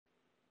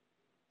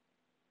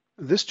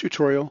This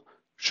tutorial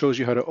shows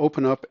you how to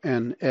open up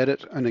and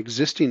edit an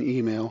existing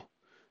email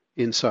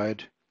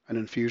inside an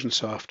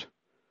Infusionsoft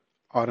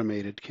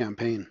automated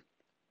campaign.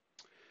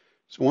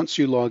 So once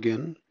you log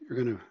in,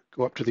 you're going to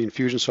go up to the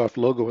Infusionsoft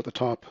logo at the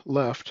top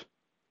left,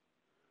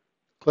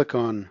 click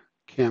on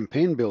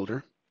Campaign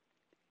Builder,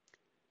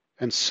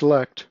 and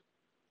select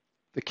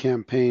the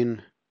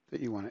campaign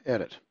that you want to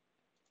edit,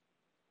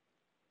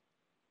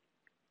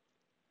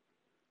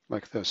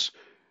 like this.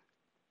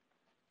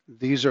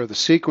 These are the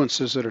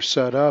sequences that are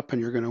set up,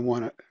 and you're going to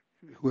want to,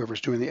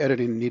 whoever's doing the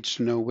editing needs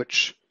to know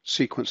which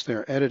sequence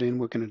they're editing.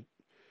 We're going to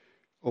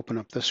open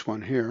up this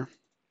one here,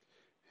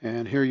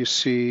 and here you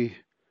see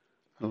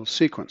a little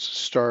sequence.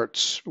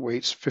 Starts,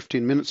 waits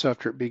 15 minutes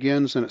after it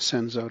begins, and it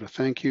sends out a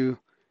thank you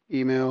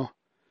email.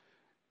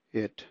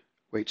 It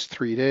waits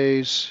 3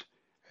 days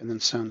and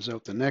then sends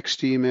out the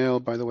next email.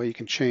 By the way, you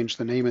can change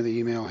the name of the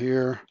email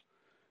here.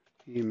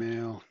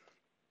 Email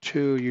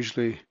 2,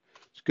 usually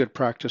it's good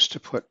practice to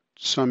put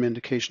some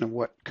indication of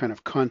what kind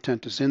of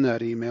content is in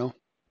that email,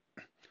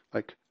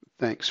 like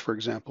thanks, for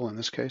example, in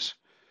this case.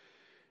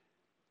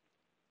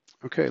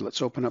 Okay,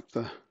 let's open up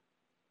the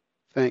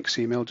thanks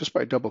email just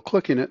by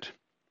double-clicking it.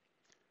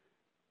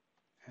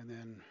 And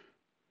then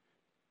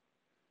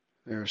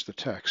there's the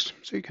text.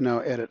 So you can now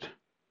edit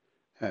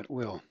at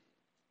will.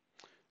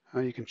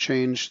 You can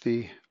change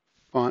the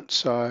font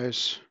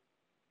size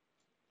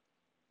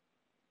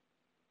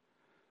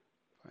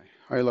by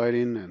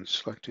highlighting and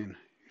selecting.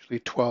 Usually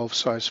 12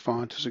 size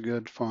font is a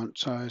good font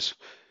size.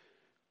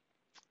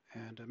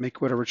 And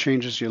make whatever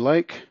changes you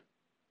like.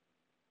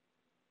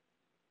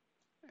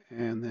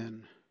 And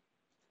then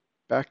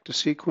back to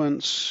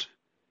sequence.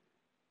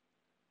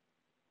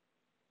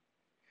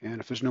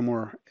 And if there's no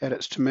more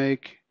edits to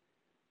make,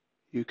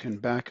 you can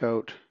back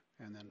out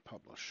and then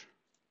publish.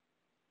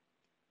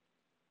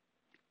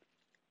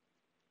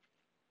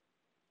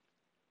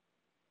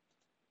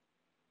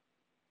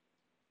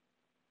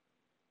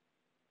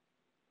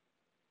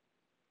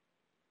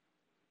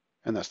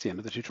 And that's the end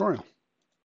of the tutorial.